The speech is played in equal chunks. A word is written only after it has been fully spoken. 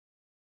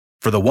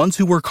For the ones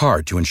who work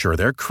hard to ensure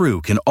their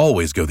crew can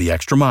always go the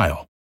extra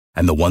mile,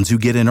 and the ones who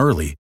get in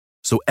early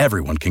so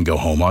everyone can go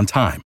home on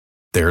time,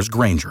 there's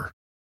Grainger,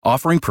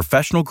 offering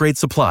professional-grade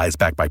supplies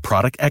backed by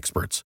product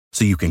experts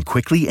so you can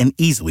quickly and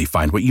easily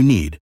find what you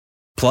need.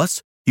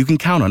 Plus, you can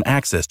count on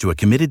access to a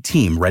committed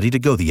team ready to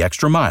go the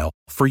extra mile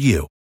for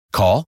you.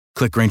 Call,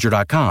 click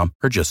Grainger.com,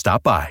 or just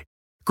stop by.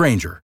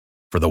 Grainger,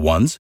 for the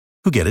ones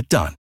who get it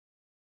done.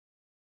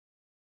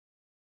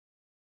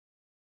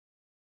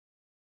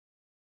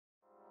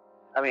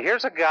 I mean,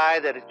 here's a guy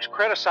that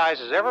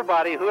criticizes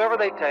everybody, whoever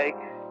they take.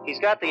 He's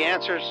got the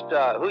answers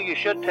to who you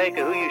should take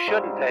and who you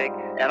shouldn't take.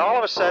 And all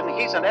of a sudden,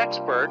 he's an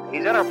expert.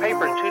 He's in our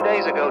paper 2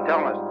 days ago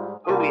telling us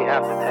who we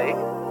have to take.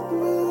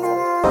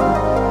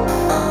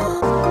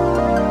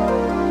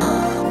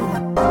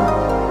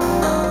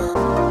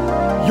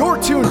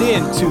 You're tuned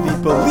in to the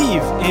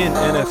Believe in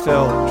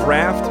NFL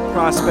Draft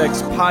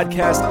Prospects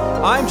podcast.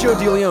 I'm Joe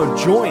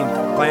DeLeon, joined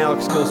by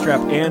Alex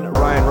Gilstrap and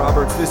Ryan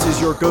Roberts. This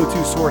is your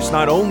go-to source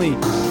not only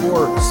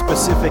for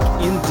specific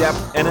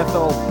in-depth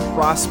NFL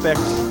prospect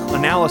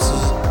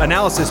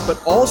analysis,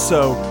 but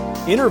also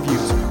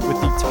interviews with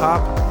the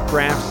top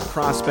draft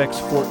prospects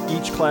for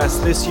each class.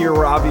 This year,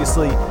 we're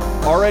obviously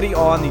already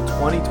on the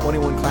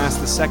 2021 class,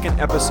 the second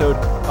episode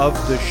of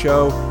the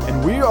show,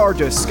 and we are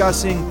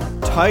discussing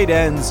tight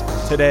ends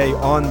today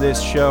on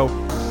this show.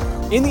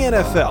 In the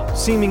NFL,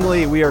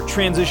 seemingly we are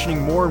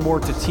transitioning more and more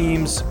to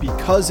teams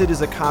because it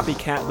is a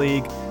copycat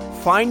league,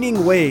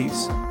 finding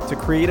ways to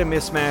create a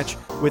mismatch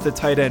with a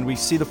tight end. We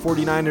see the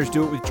 49ers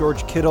do it with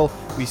George Kittle.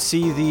 We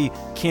see the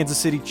Kansas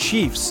City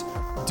Chiefs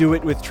do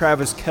it with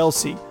Travis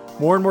Kelce.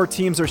 More and more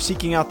teams are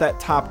seeking out that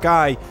top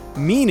guy,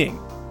 meaning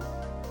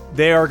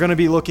they are going to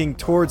be looking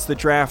towards the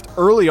draft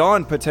early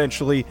on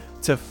potentially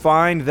to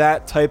find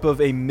that type of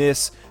a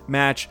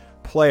mismatch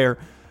player.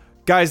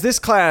 Guys, this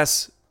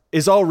class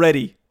is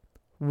already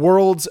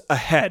worlds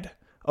ahead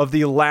of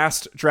the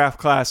last draft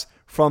class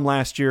from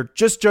last year,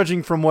 just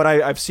judging from what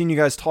I've seen you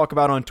guys talk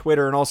about on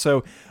Twitter and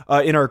also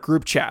in our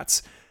group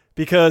chats.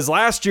 Because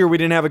last year we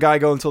didn't have a guy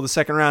go until the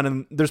second round,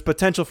 and there's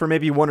potential for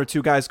maybe one or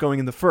two guys going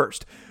in the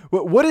first.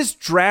 What is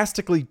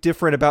drastically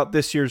different about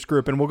this year's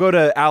group? And we'll go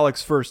to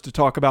Alex first to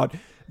talk about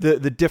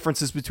the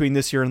differences between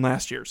this year and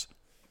last year's.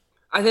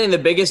 I think the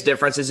biggest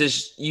difference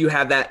is you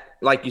have that,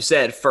 like you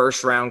said,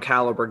 first round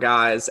caliber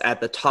guys at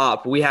the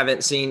top. We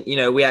haven't seen,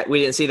 we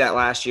didn't see that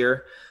last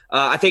year.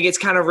 I think it's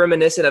kind of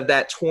reminiscent of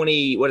that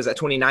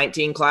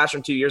 2019 class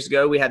from 2 years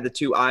ago. We had the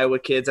two Iowa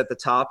kids at the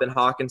top and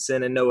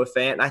Hawkinson and Noah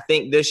Fant. And I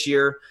think this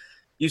year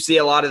you see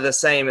a lot of the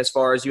same as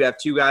far as you have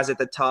two guys at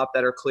the top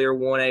that are clear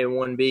 1A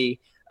and 1B.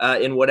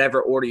 In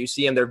whatever order you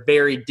see them. They're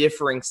very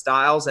differing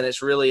styles, and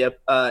it's really and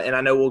I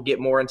know we'll get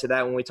more into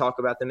that when we talk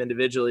about them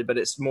individually, but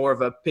it's more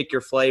of a pick your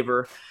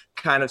flavor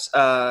kind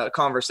of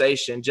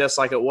conversation, just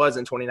like it was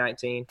in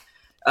 2019.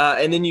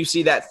 And then you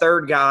see that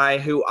third guy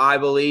who I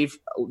believe,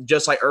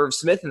 just like Irv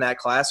Smith in that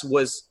class,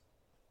 was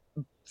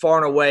far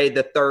and away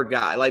the third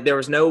guy. Like there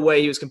was no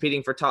way he was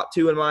competing for top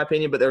two in my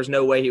opinion, but there was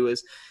no way he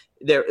was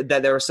there,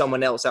 that there was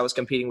someone else that was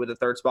competing with the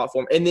third spot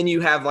for him. And then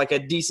you have like a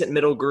decent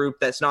middle group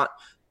that's not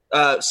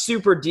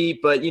super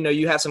deep, but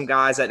you have some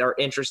guys that are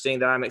interesting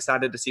that I'm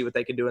excited to see what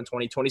they can do in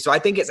 2020. So I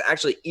think it's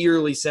actually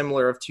eerily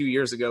similar of 2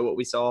 years ago, what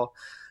we saw,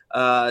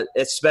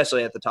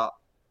 especially at the top.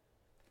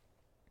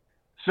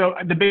 So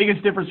the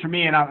biggest difference for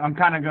me, and I'm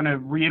kind of going to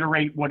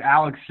reiterate what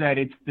Alex said,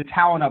 it's the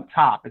talent up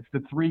top. It's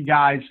the three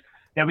guys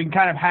that we can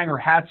kind of hang our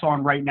hats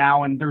on right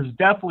now. And there's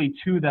definitely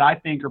two that I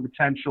think are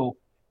potential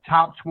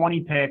top 20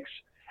 picks.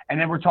 And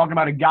then we're talking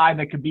about a guy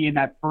that could be in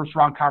that first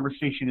round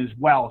conversation as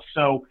well.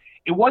 So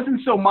it wasn't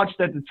so much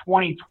that the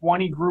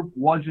 2020 group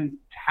wasn't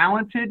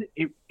talented.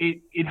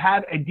 It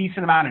had a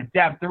decent amount of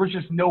depth. There was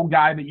just no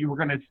guy that you were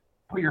going to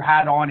put your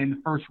hat on in the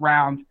first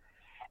round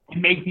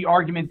and make the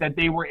argument that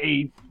they were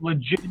a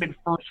legitimate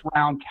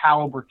first-round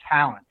caliber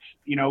talent.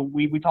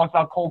 We talked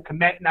about Cole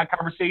Kmet in that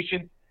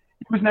conversation.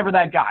 He was never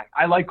that guy.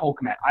 I like Cole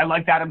Kmet. I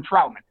liked Adam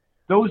Troutman.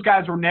 Those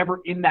guys were never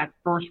in that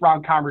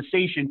first-round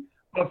conversation.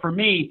 But for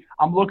me,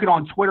 I'm looking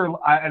on Twitter,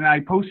 and I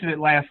posted it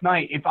last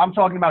night. If I'm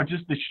talking about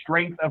just the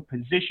strength of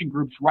position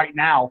groups right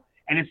now,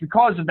 and it's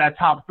because of that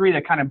top three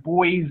that kind of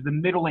buoys the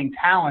middling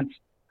talents,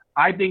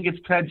 I think it's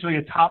potentially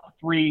a top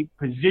three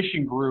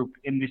position group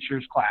in this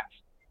year's class.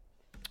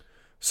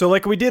 So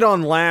like we did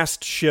on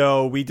last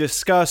show, we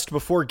discussed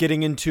before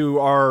getting into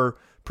our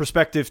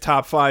prospective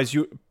top fives,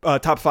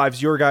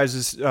 your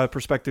guys'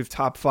 prospective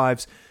top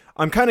fives.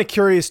 I'm kind of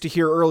curious to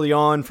hear early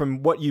on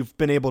from what you've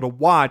been able to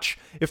watch,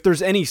 if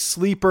there's any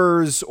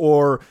sleepers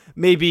or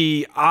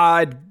maybe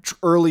odd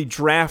early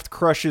draft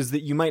crushes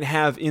that you might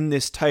have in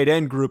this tight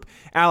end group.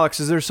 Alex,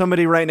 is there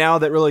somebody right now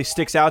that really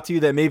sticks out to you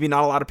that maybe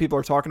not a lot of people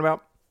are talking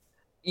about?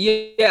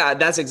 Yeah,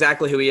 that's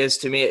exactly who he is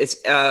to me. It's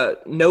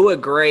Noah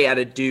Gray out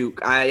of Duke.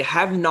 I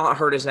have not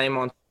heard his name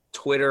on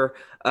Twitter,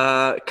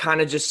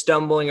 kind of just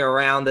stumbling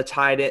around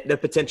the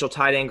potential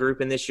tight end group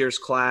in this year's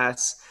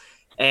class.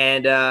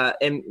 And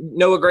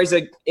Noah Gray's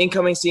an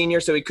incoming senior,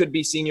 so he could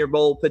be Senior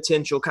Bowl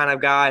potential kind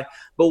of guy.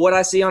 But what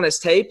I see on his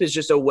tape is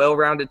just a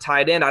well-rounded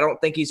tight end. I don't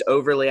think he's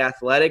overly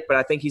athletic, but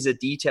I think he's a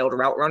detailed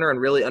route runner and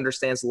really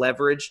understands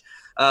leverage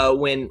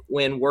when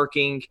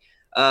working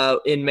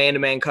in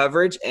man-to-man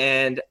coverage.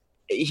 And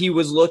he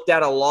was looked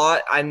at a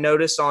lot. I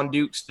noticed on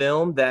Duke's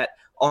film that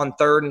on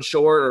third and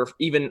short, or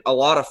even a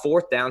lot of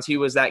fourth downs, he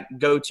was that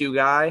go-to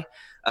guy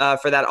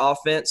for that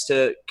offense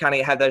to kind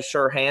of have that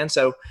sure hand.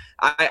 So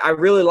I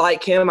really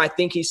like him. I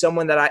think he's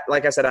someone that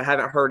like I said, I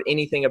haven't heard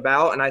anything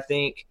about. And I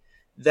think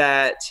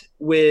that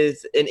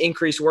with an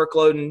increased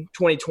workload in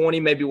 2020,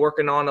 maybe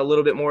working on a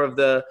little bit more of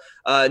the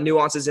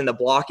nuances in the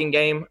blocking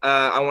game,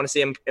 I want to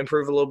see him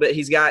improve a little bit.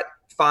 He's got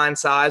fine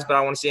size, but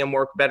I want to see him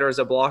work better as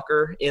a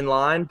blocker in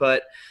line.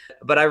 But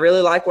I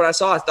really like what I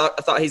saw. I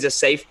thought he's a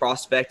safe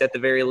prospect at the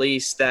very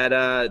least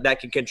that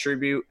can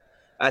contribute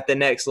at the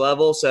next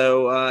level.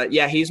 So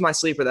he's my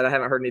sleeper that I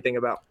haven't heard anything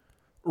about.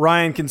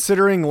 Ryan,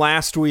 considering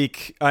last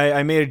week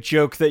I made a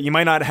joke that you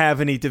might not have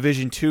any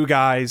Division II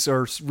guys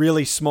or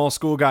really small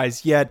school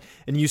guys yet,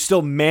 and you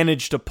still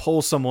managed to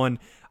pull someone,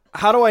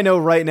 how do I know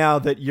right now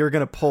that you're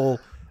going to pull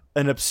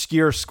an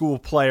obscure school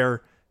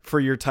player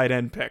for your tight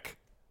end pick?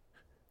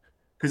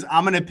 Because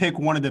I'm going to pick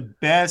one of the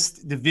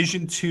best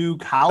Division II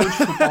college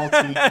football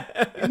teams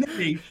in the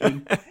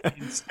nation,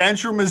 in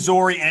Central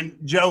Missouri. And,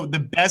 Joe, the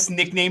best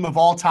nickname of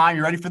all time.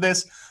 You ready for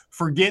this?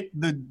 Forget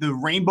the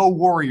Rainbow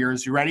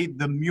Warriors. You ready?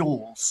 The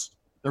Mules.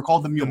 They're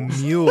called the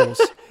Mules. The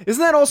Mules.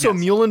 Isn't that also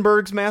Yes.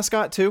 Muhlenberg's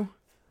mascot, too?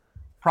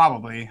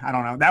 Probably. I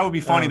don't know. That would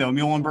be funny, though.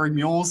 Muhlenberg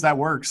Mules. That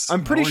works.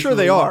 I'm pretty sure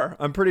they are.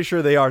 I'm pretty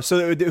sure they are.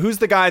 So who's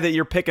the guy that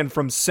you're picking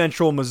from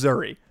Central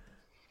Missouri?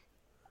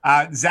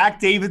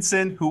 Zach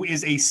Davidson, who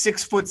is a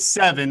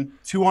 6'7",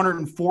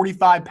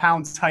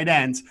 245-pound tight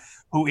end,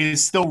 who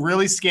is still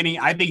really skinny.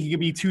 I think he could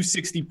be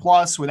 260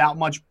 plus without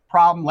much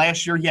problem.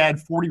 Last year, he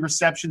had 40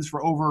 receptions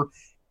for over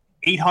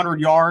 800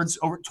 yards,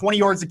 over 20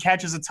 yards a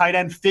catch as a tight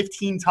end,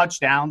 15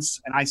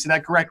 touchdowns. And I said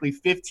that correctly,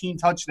 15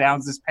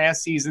 touchdowns this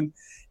past season.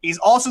 He's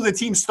also the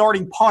team's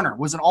starting punter,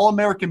 was an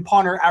All-American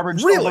punter,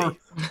 averaged over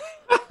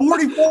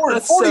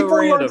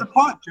 44 yards a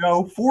punt,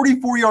 Joe.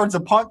 44 yards a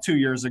punt 2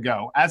 years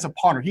ago as a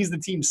punter. He's the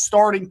team's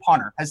starting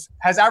punter.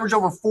 Has averaged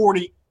over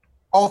 40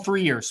 all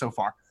 3 years so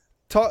far.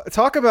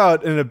 Talk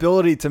about an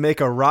ability to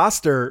make a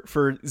roster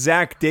for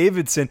Zach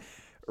Davidson.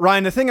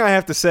 Ryan, the thing I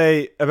have to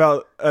say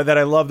about that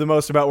I love the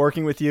most about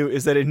working with you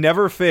is that it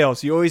never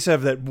fails. You always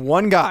have that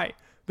one guy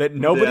that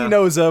nobody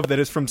knows of that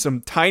is from some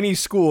tiny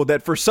school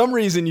that for some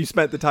reason you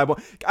spent the time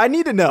on. I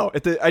need to know.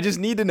 I just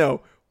need to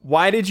know.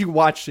 Why did you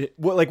watch it?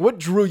 What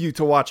drew you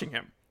to watching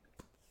him?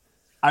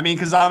 I mean,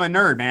 because I'm a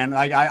nerd, man.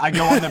 I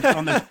go on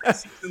the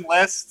preseason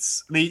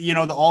lists, the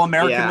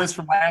All-American list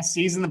from last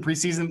season, the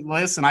preseason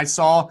list, and I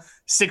saw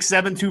 6'7",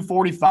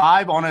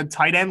 245 on a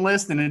tight end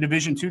list in a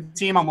Division II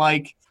team. I'm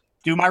like,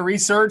 do my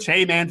research.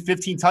 Hey, man,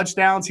 15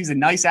 touchdowns. He's a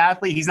nice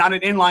athlete. He's not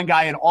an inline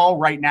guy at all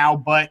right now,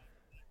 but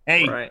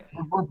hey,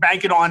 we're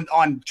banking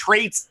on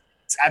traits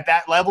at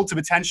that level to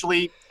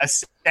potentially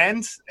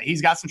ascend.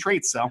 He's got some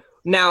traits, so.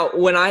 Now,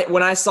 when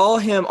I saw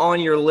him on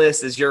your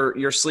list as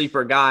your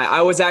sleeper guy,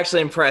 I was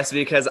actually impressed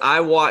because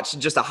I watched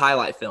just a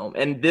highlight film,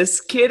 and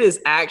this kid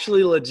is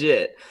actually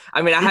legit.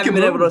 I mean, I haven't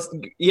been able to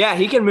 – yeah,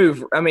 he can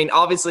move. I mean,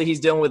 obviously he's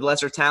dealing with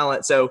lesser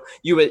talent, so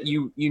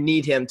you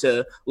need him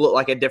to look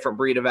like a different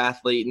breed of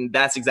athlete, and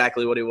that's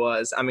exactly what he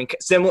was. I mean,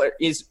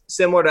 he's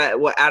similar to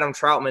what Adam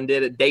Troutman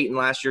did at Dayton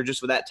last year,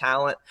 just with that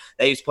talent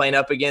that he was playing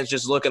up against,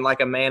 just looking like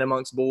a man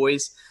amongst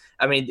boys.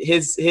 I mean,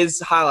 his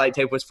highlight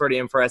tape was pretty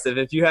impressive.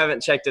 If you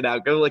haven't checked it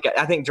out, go look at.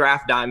 I think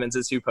Draft Diamonds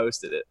is who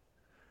posted it.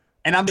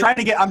 And I'm trying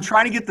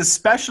to get the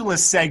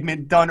specialist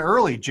segment done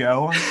early,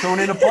 Joe. I'm throwing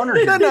in a punter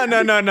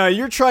here. No.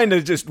 You're trying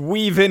to just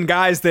weave in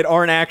guys that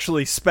aren't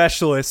actually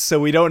specialists,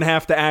 so we don't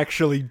have to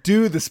actually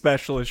do the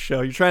specialist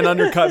show. You're trying to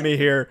undercut me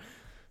here.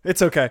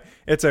 It's okay.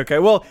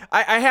 Well,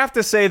 I have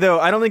to say though,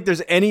 I don't think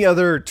there's any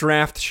other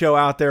draft show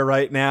out there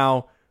right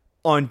now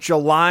on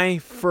July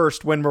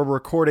 1st when we're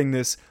recording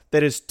this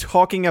that is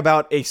talking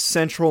about a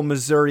Central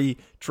Missouri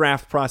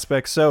draft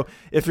prospect. So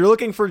if you're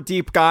looking for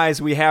deep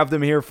guys, we have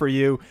them here for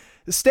you.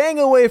 Staying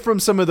away from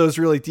some of those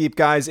really deep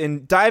guys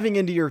and diving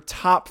into your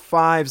top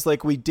fives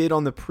like we did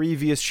on the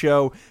previous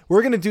show.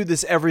 We're going to do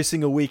this every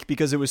single week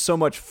because it was so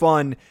much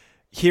fun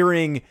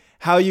hearing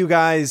how you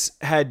guys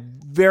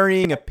had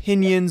varying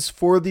opinions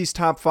for these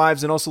top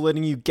fives and also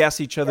letting you guess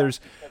each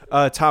other's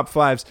top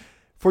fives.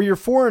 For your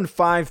 4 and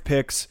 5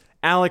 picks,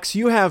 Alex,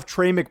 you have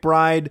Trey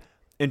McBride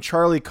and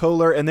Charlie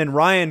Kolar, and then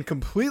Ryan,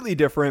 completely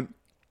different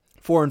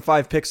 4 and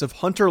 5 picks of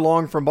Hunter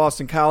Long from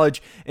Boston College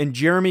and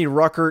Jeremy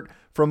Ruckert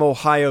from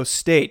Ohio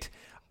State.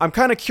 I'm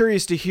kind of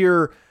curious to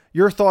hear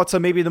your thoughts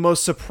on maybe the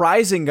most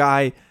surprising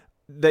guy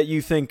that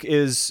you think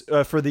is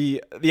for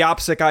the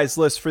opposite guys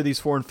list for these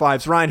 4 and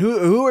 5s. Ryan,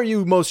 who are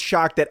you most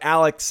shocked that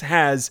Alex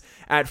has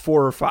at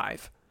 4 or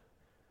 5?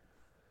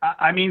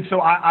 I mean,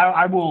 so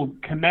I will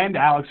commend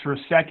Alex for a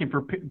second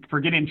for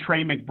getting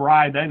Trey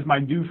McBride. That is my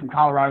dude from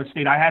Colorado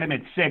State. I had him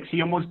at 6.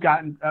 He almost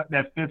got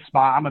that 5th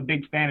spot. I'm a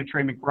big fan of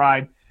Trey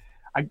McBride.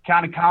 I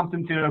kind of comped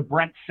him to a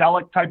Brent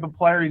Selleck type of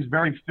player. He's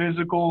very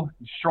physical,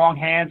 strong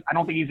hands. I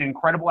don't think he's an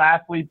incredible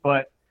athlete,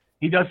 but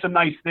he does some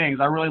nice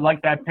things. I really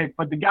like that pick.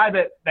 But the guy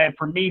that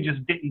for me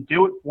just didn't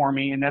do it for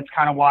me, and that's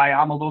kind of why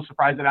I'm a little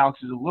surprised that Alex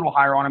is a little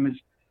higher on him, is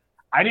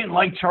I didn't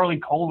like Charlie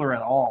Kolar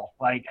at all.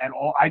 Like, at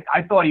all.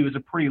 I thought he was a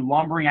pretty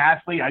lumbering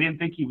athlete. I didn't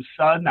think he was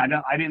sudden. I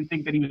didn't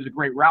think that he was a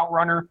great route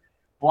runner.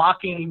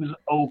 Blocking, he was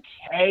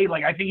okay.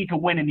 Like, I think he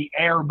could win in the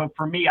air, but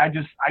for me, I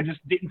just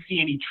didn't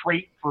see any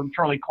trait from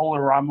Charlie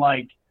Kolar where I'm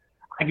like,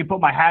 I can put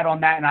my hat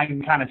on that and I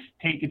can kind of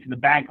take it to the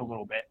bank a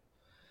little bit.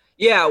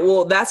 Yeah,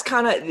 well, that's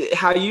kind of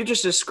how you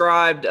just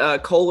described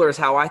Kolar is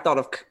how I thought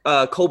of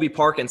Colby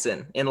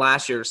Parkinson in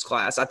last year's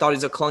class. I thought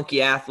he's a clunky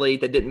athlete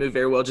that didn't move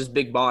very well, just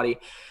big body.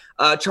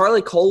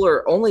 Charlie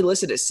Kolar only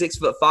listed at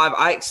 6'5".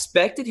 I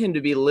expected him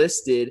to be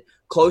listed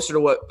closer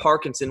to what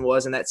Parkinson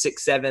was in that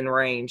 6'7"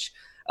 range.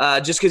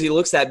 Just because he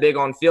looks that big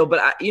on field. But,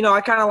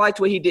 I kind of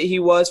liked what he did. He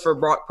was for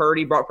Brock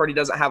Purdy. Brock Purdy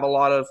doesn't have a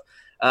lot of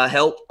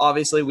help.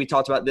 Obviously, we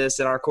talked about this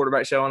in our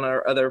quarterback show on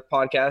our other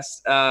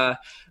podcast.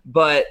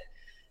 But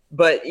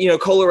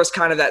Kolar was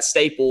kind of that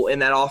staple in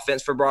that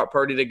offense for Brock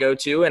Purdy to go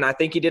to, and I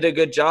think he did a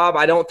good job.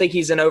 I don't think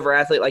he's an over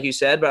athlete like you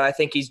said, but I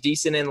think he's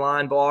decent in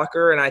line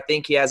blocker, and I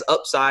think he has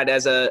upside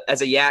as a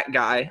yak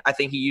guy. I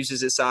think he uses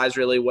his size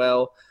really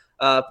well.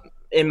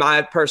 In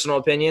my personal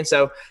opinion.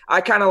 So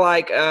I kind of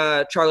like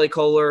Charlie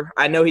Kolar.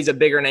 I know he's a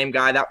bigger name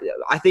guy.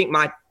 I think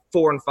my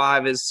 4 and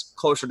 5 is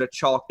closer to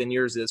chalk than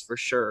yours is for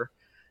sure.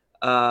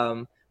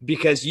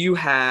 Because you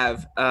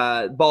have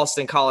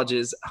Boston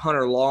College's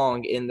Hunter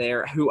Long in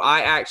there, who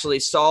I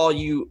actually saw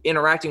you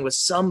interacting with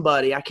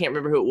somebody, I can't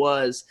remember who it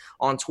was,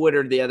 on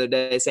Twitter the other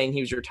day saying he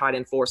was your tight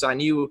end 4. So I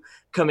knew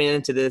coming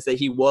into this that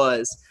he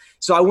was.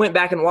 So I went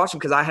back and watched him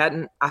because I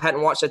hadn't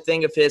watched a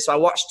thing of his. So I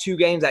watched 2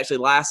 games actually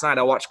last night.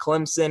 I watched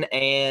Clemson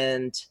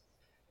and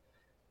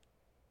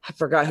I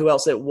forgot who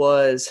else it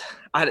was.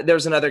 There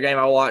was another game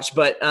I watched,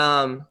 but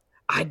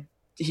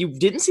he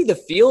didn't see the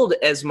field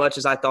as much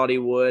as I thought he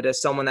would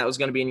as someone that was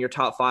going to be in your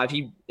top 5.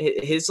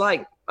 His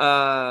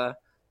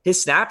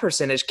snap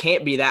percentage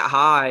can't be that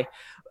high.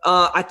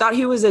 I thought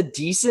he was a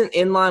decent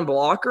inline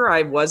blocker.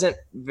 I wasn't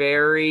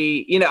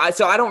very,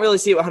 so I don't really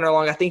see it with Hunter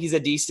Long. I think he's a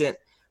decent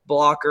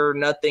blocker,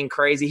 nothing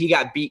crazy. He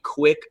got beat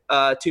quick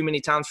too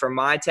many times for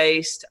my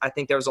taste. I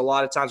think there was a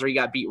lot of times where he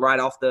got beat right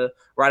off the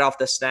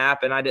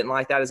snap, and I didn't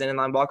like that as an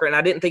inline blocker. And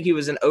I didn't think he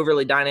was an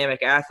overly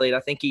dynamic athlete.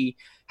 I think he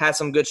had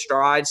some good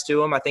strides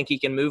to him. I think he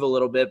can move a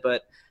little bit,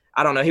 but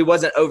I don't know. He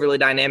wasn't overly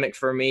dynamic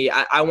for me.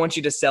 I want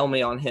you to sell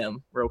me on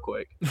him real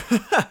quick.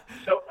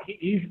 So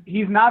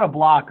he's not a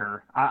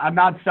blocker. I'm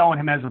not selling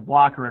him as a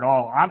blocker at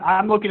all.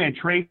 I'm looking at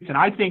traits, and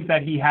I think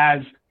that he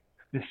has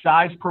the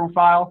size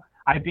profile.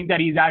 I think that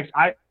he's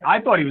actually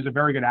I thought he was a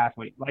very good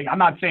athlete. Like, I'm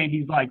not saying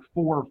he's like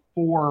 4'5"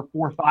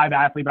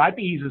 athlete, but I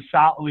think he's a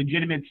solid,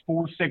 legitimate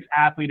 4'6"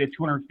 athlete at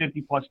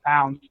 250 plus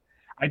pounds.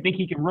 I think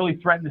he can really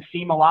threaten the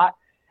seam a lot.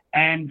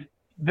 And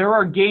there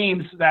are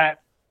games that,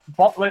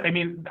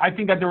 I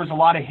think that there was a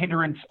lot of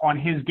hindrance on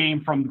his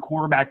game from the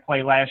quarterback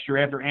play last year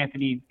after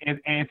Anthony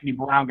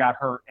Brown got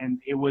hurt,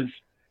 and it was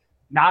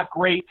not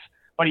great.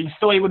 But he's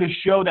still able to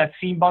show that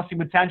seam busting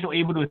potential,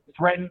 able to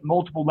threaten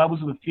multiple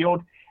levels of the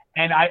field.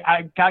 And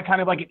I got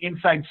kind of like an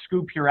inside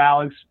scoop here,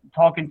 Alex,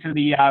 talking to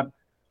the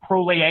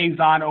pro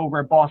liaison over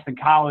at Boston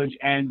College,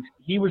 and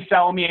he was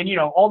telling me, and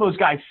all those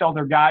guys sell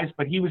their guys,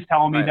 but he was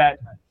telling me that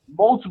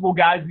multiple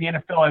guys in the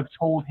NFL have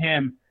told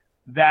him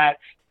that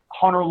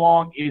Hunter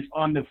Long is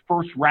on the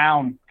first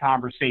round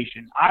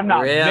conversation. I'm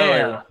not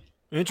there.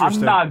 Interesting.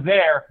 I'm not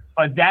there,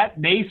 but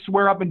they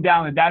swear up and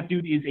down that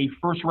dude is a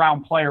first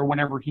round player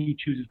whenever he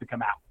chooses to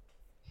come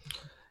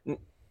out.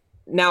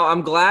 Now,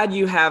 I'm glad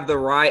you have the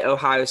right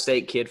Ohio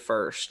State kid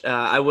first.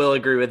 I will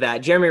agree with that.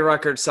 Jeremy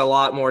Ruckert's a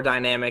lot more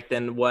dynamic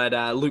than what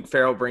Luke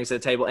Farrell brings to the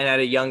table, and at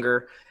a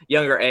younger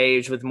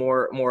age with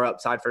more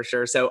upside for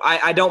sure. So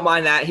I don't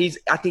mind that.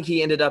 I think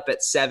he ended up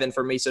at 7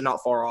 for me, so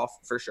not far off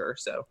for sure.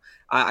 So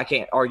I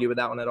can't argue with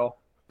that one at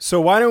all.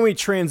 So why don't we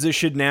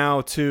transition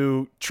now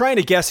to trying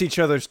to guess each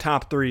other's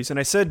top 3s? And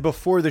I said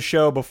before the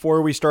show,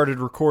 before we started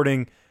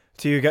recording,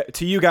 to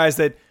you guys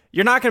that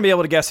you're not going to be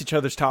able to guess each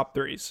other's top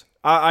 3s.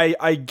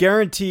 I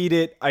guaranteed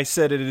it. I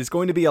said it is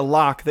going to be a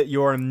lock that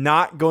you are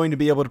not going to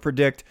be able to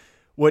predict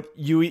what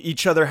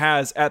each other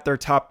has at their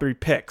top 3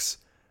 picks.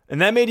 And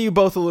that made you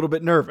both a little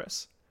bit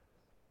nervous.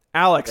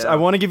 Alex, I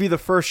want to give you the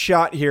first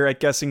shot here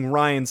at guessing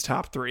Ryan's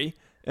top 3.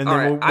 And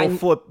then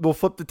we'll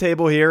flip the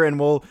table here and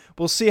we'll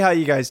see how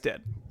you guys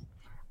did.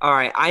 All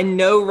right. I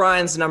know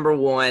Ryan's number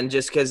 1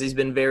 just because he's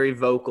been very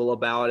vocal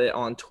about it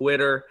on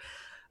Twitter.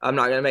 I'm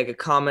not going to make a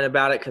comment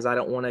about it because I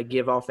don't want to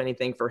give off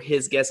anything for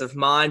his guess of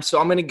mine. So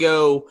I'm going to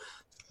go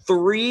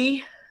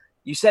 3.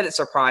 You said it's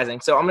surprising.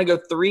 So I'm going to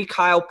go 3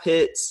 Kyle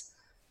Pitts,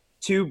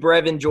 2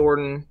 Brevin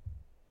Jordan,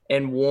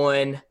 and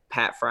 1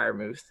 Pat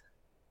Freiermuth.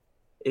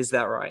 Is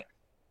that right?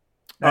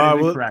 That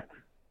is correct.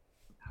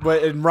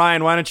 And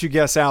Ryan, why don't you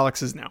guess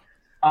Alex's now?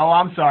 Oh,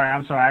 I'm sorry.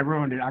 I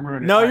ruined it.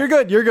 No, you're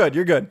good.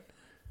 You're good.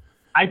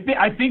 I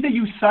think that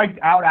you psyched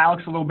out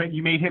Alex a little bit.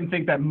 You made him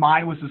think that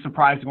mine was the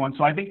surprising one.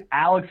 So I think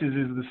Alex's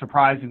is the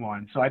surprising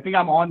one. So I think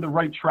I'm on the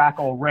right track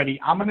already.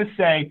 I'm going to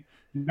say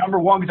number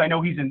one, because I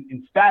know he's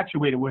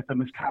infatuated with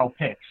him, is Kyle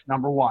Pitts,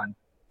 number one.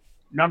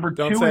 Number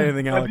Don't two say is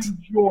anything, Alex.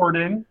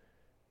 Jordan.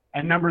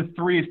 And number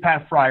three is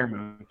Pat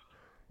Freiermuth.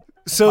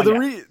 So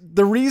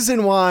the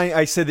reason why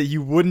I said that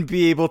you wouldn't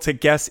be able to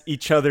guess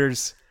each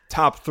other's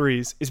top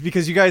threes is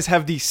because you guys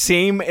have the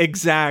same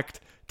exact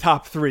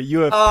top three. You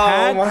have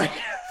Pat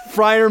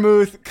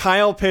Freiermuth,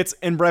 Kyle Pitts,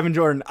 and Brevin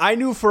Jordan. I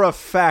knew for a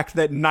fact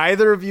that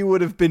neither of you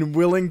would have been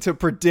willing to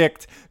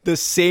predict the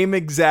same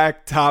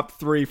exact top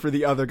three for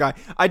the other guy.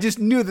 I just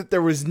knew that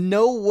there was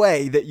no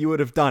way that you would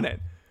have done it.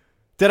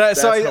 Did I?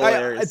 That's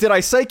hilarious. Did I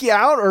psych you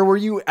out, or were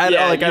you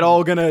at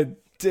all gonna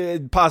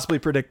possibly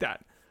predict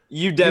that?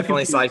 You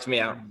definitely psyched me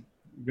out.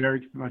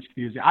 Very much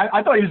confusing.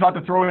 I thought he was about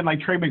to throw in like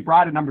Trey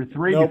McBride at number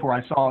three before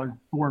I saw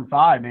 4 and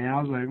 5. Man,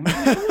 I was like,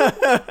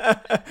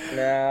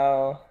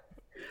 no.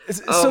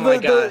 So my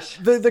gosh.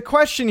 The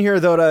question here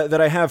though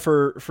that I have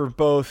for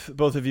both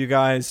of you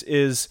guys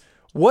is,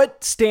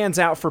 what stands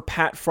out for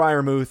Pat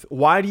Freiermuth?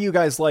 Why do you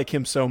guys like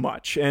him so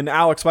much? And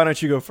Alex, why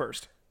don't you go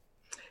first?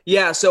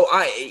 Yeah, so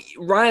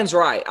Ryan's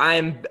right. I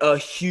am a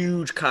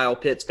huge Kyle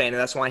Pitts fan, and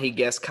that's why he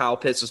guessed Kyle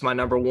Pitts was my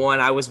number one.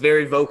 I was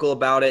very vocal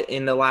about it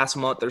in the last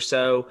month or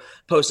so,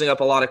 posting up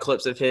a lot of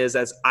clips of his,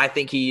 as I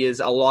think he is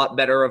a lot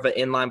better of an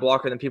inline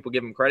blocker than people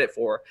give him credit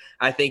for.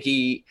 I think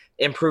he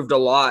improved a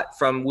lot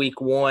from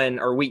week 1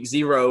 or week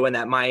 0 in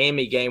that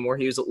Miami game where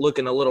he was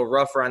looking a little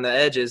rough around the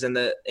edges in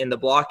the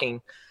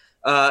blocking.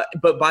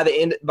 But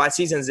by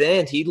season's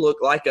end, he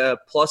looked like a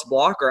plus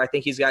blocker. I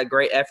think he's got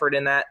great effort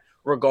in that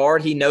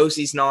regard. He knows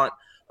he's not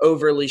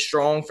overly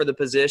strong for the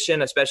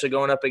position, especially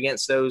going up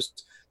against those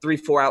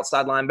 3-4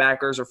 outside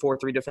linebackers or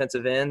 4-3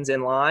 defensive ends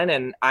in line.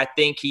 And I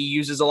think he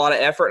uses a lot of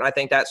effort, and I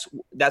think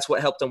that's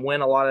what helped him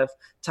win a lot of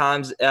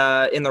times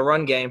in the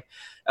run game.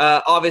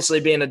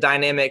 Obviously, being a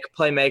dynamic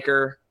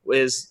playmaker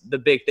is the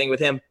big thing with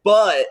him.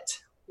 But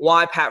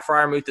why Pat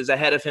Freiermuth is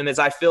ahead of him is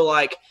I feel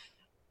like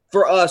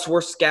for us,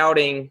 we're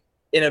scouting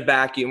in a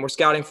vacuum. We're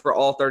scouting for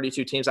all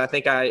 32 teams. I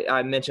think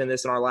I mentioned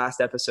this in our last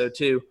episode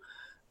too.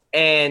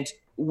 And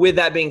with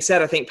that being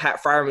said, I think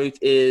Pat Freiermuth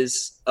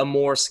is a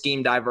more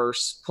scheme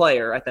diverse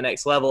player at the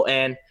next level.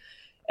 And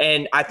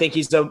I think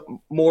he's a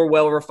more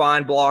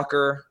well-refined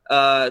blocker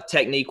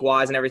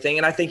technique-wise and everything.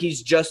 And I think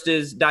he's just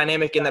as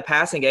dynamic in the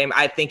passing game.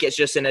 I think it's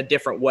just in a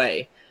different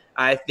way.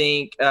 I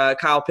think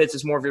Kyle Pitts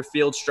is more of your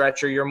field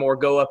stretcher. You're more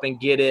go up and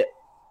get it,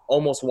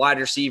 almost wide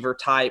receiver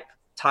type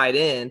tight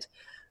end.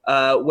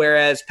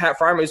 Whereas Pat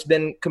Freiermuth's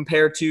been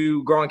compared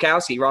to Rob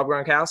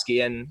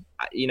Gronkowski, and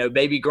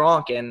baby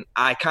Gronk, and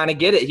I kind of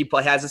get it. He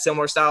has a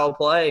similar style of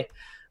play.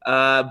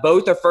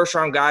 Both are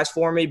first-round guys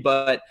for me,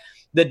 but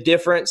the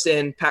difference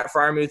in Pat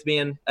Freiermuth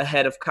being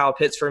ahead of Kyle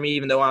Pitts for me,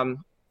 even though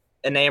I'm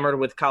enamored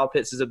with Kyle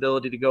Pitts'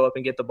 ability to go up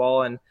and get the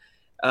ball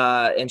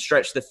and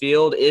stretch the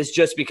field, is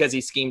just because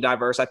he's scheme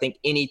diverse. I think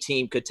any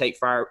team could take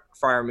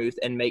Freiermuth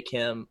and make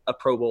him a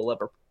Pro Bowl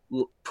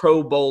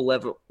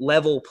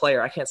level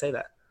player. I can't say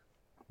that.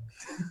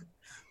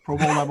 Pro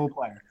Bowl level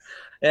player.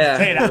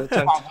 Yeah,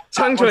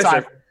 tongue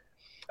twister.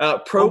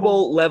 Pro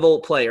Bowl level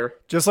player.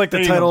 Just like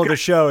the title of the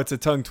show, it's a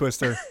tongue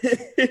twister.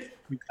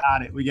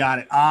 We got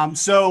it.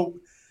 So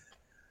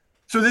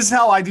this is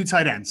how I do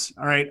tight ends.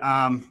 All right.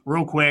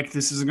 Real quick.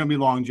 This isn't going to be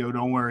long, Joe.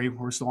 Don't worry.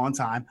 We're still on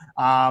time.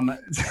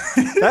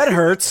 That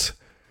hurts.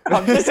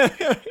 I'm just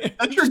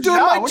doing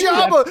my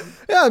job.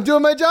 Yeah, I'm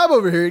doing my job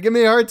over here. You give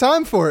me a hard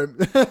time for it.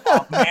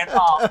 Oh, man.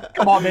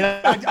 Come on,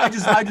 man. I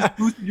just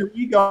boosted your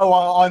ego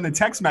on the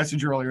text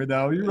message earlier,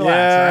 though. You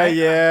relax, right?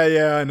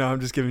 Yeah. I know.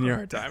 I'm just giving you a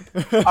hard time.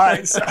 All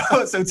right.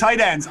 So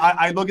tight ends.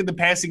 I look at the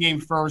passing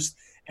game first.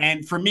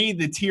 And for me,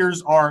 the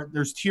tiers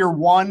there's tier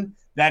 1,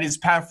 that is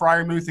Pat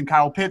Freiermuth and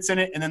Kyle Pitts in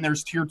it. And then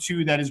there's tier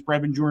 2, that is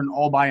Brevin Jordan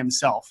all by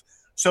himself.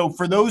 So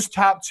for those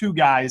top 2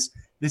 guys,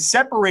 the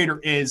separator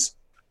is,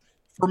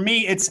 for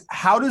me, it's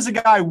how does a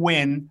guy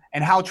win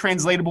and how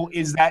translatable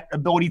is that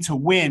ability to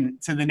win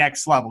to the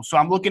next level. So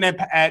I'm looking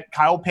at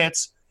Kyle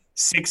Pitts,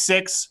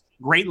 6'6",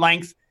 great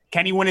length.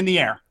 Can he win in the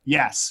air?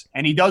 Yes.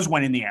 And he does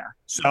win in the air.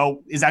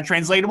 So is that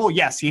translatable?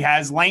 Yes. He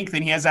has length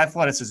and he has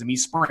athleticism.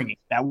 He's springy.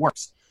 That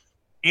works.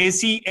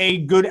 Is he a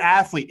good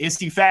athlete? Is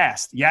he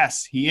fast?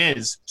 Yes, he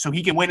is. So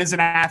he can win as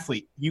an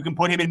athlete. You can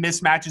put him in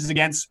mismatches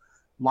against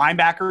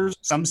linebackers,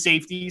 some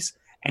safeties,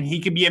 and he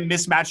can be a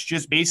mismatch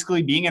just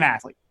basically being an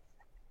athlete.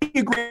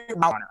 A great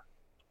runner.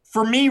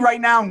 For me right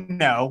now,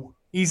 no,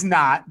 he's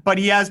not, but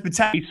he has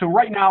potential. So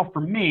right now, for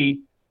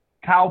me,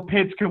 Kyle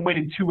Pitts can win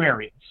in 2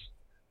 areas.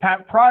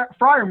 Pat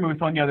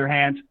Freiermuth, on the other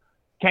hand,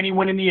 can he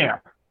win in the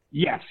air?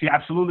 Yes, he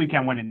absolutely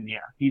can win in the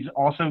air. He's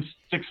also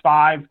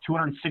 6'5",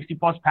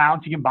 260-plus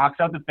pounds. He can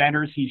box out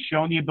defenders. He's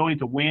shown the ability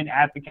to win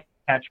at the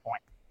catch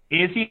point.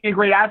 Is he a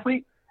great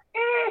athlete?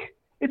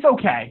 It's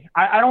okay.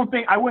 I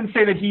wouldn't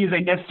say that he is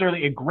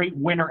necessarily a great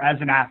winner as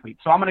an athlete.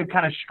 So I'm going to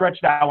kind of stretch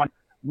that one.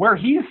 Where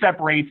he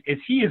separates is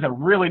he is a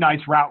really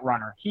nice route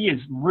runner. He is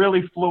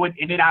really fluid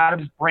in and out of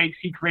his breaks.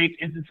 He creates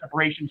instant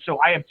separation. So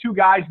I have 2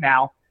 guys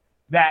now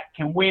that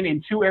can win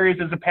in two areas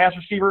as a pass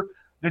receiver.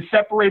 The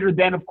separator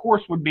then, of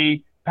course, would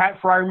be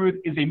Pat Freiermuth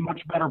is a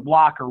much better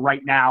blocker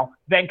right now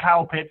than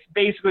Kyle Pitts,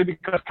 basically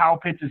because Kyle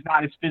Pitts is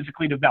not as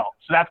physically developed.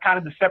 So that's kind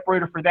of the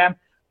separator for them.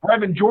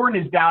 Brevin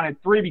Jordan is down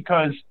at 3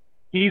 because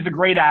he's a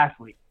great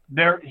athlete.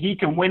 He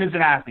can win as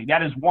an athlete.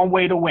 That is one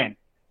way to win.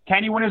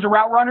 Can he win as a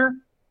route runner?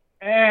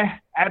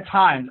 At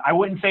times. I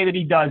wouldn't say that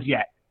he does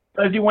yet.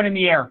 Does he win in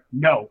the air?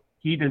 No,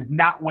 he does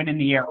not win in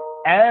the air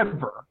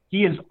ever.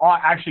 He is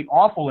actually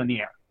awful in the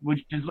air, which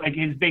is like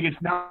his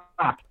biggest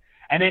knock.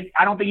 And then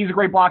I don't think he's a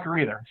great blocker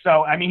either.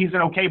 So, I mean, he's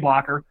an okay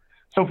blocker.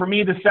 So for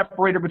me, the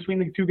separator between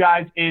the two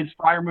guys is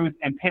Freiermuth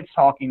and Pitts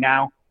talking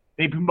now.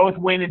 They can both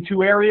win in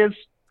two areas,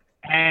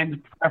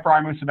 and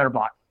Freiermuth's a better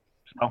blocker.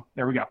 So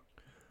there we go.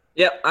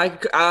 Yep,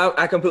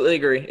 I completely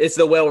agree. It's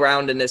the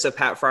well-roundedness of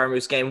Pat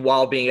Freiermuth's game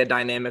while being a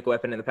dynamic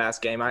weapon in the pass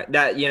game.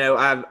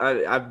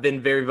 I've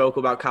been very vocal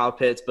about Kyle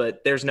Pitts,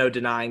 but there's no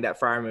denying that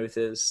Freiermuth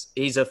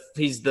he's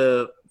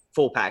the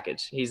full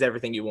package. He's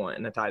everything you want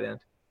in a tight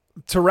end.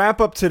 To wrap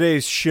up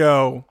today's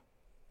show,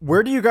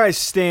 where do you guys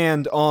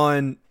stand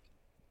on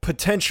the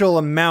potential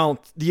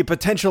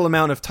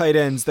amount of tight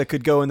ends that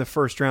could go in the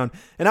first round?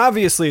 And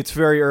obviously it's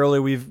very early.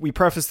 We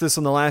prefaced this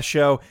on the last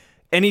show.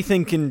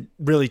 Anything can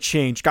really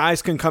change.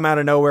 Guys can come out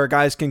of nowhere.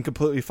 Guys can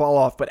completely fall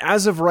off. But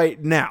as of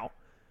right now,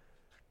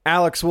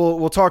 Alex,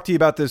 we'll talk to you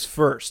about this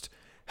first.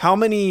 How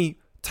many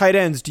tight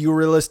ends do you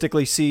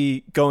realistically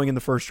see going in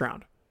the first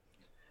round?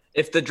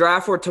 If the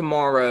draft were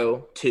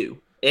tomorrow, 2.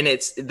 And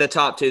it's the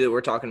top 2 that we're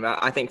talking about.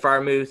 I think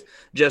Freiermuth,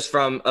 just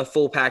from a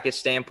full package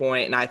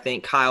standpoint, and I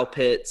think Kyle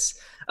Pitts,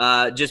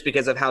 just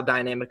because of how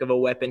dynamic of a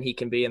weapon he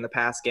can be in the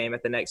pass game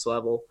at the next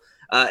level.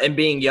 And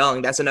being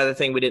young, that's another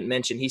thing we didn't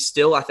mention. He's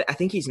still, I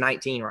think he's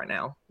 19 right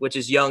now, which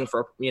is young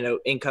for,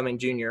 incoming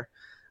junior.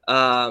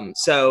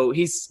 So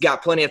he's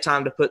got plenty of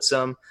time to put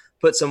some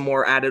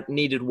more added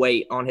needed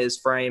weight on his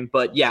frame.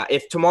 But yeah,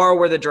 if tomorrow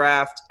were the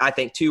draft, I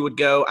think 2 would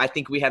go. I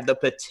think we have the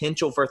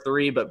potential for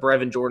 3, but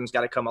Brevin Jordan's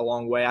got to come a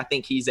long way. I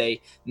think he's a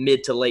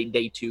mid to late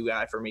day 2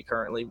 guy for me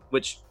currently,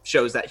 which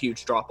shows that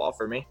huge drop off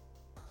for me.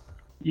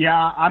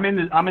 Yeah, I'm in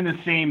the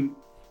same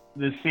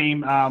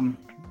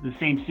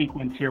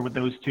sequence here with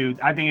those 2.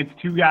 I think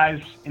it's 2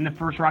 guys in the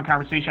first round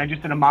conversation. I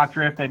just did a mock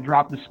draft that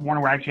dropped this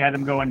morning where I actually had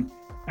them going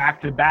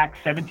back-to-back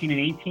 17 and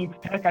 18th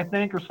pick, I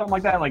think, or something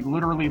like that. Like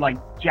literally like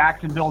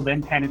Jacksonville,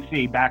 then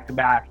Tennessee,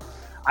 back-to-back.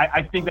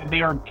 I think that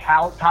they are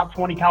top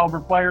 20 caliber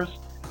players.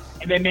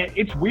 And then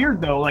it's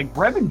weird, though. Like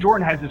Brevin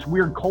Jordan has this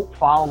weird cult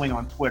following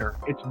on Twitter.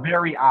 It's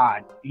very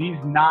odd. He's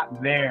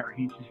not there.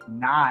 He's just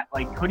not.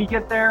 Like, could he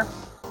get there?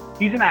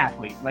 He's an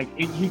athlete.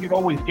 He could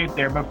always get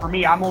there. But for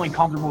me, I'm only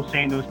comfortable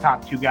saying those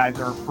top 2 guys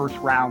are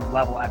first-round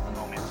level at the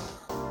moment.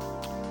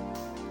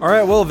 All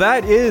right, well,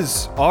 that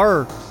is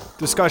our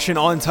discussion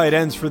on tight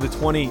ends for the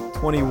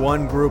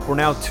 2021 group. We're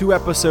now 2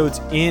 episodes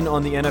in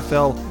on the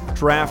NFL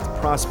Draft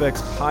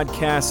Prospects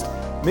podcast.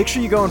 Make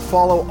sure you go and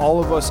follow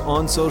all of us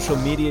on social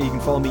media. You can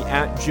follow me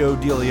at Joe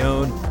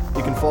DeLeon.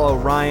 You can follow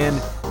Ryan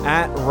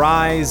at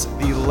Rise,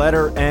 the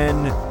letter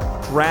N,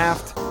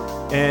 Draft.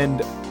 And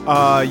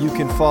you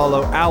can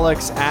follow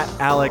Alex at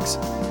Alex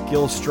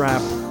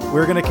Gilstrap.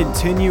 We're going to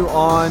continue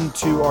on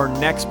to our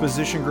next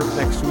position group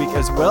next week,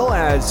 as well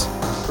as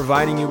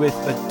providing you with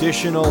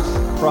additional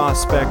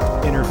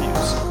prospect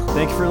interviews.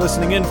 Thank you for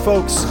listening in,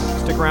 folks.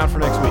 Stick around for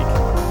next week.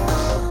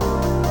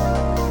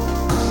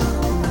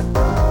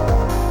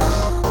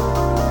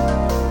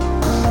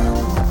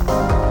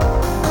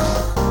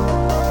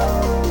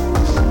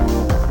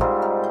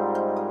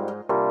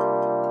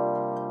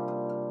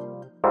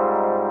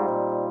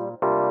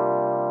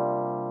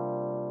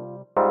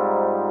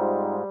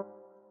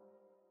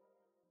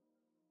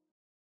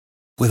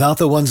 Without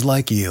the ones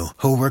like you,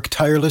 who work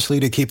tirelessly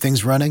to keep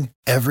things running,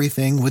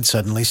 everything would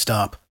suddenly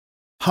stop.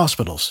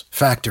 Hospitals,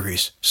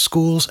 factories,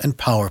 schools, and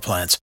power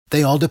plants,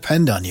 they all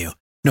depend on you.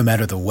 No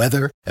matter the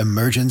weather,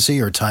 emergency,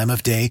 or time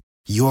of day,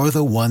 you're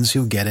the ones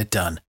who get it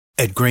done.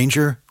 At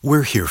Grainger,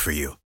 we're here for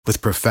you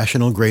with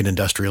professional-grade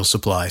industrial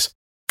supplies.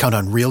 Count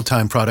on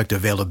real-time product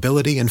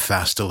availability and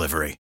fast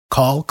delivery.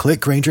 Call,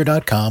 click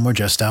Grainger.com, or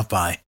just stop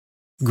by.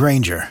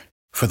 Grainger,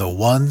 for the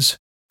ones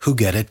who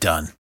get it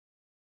done.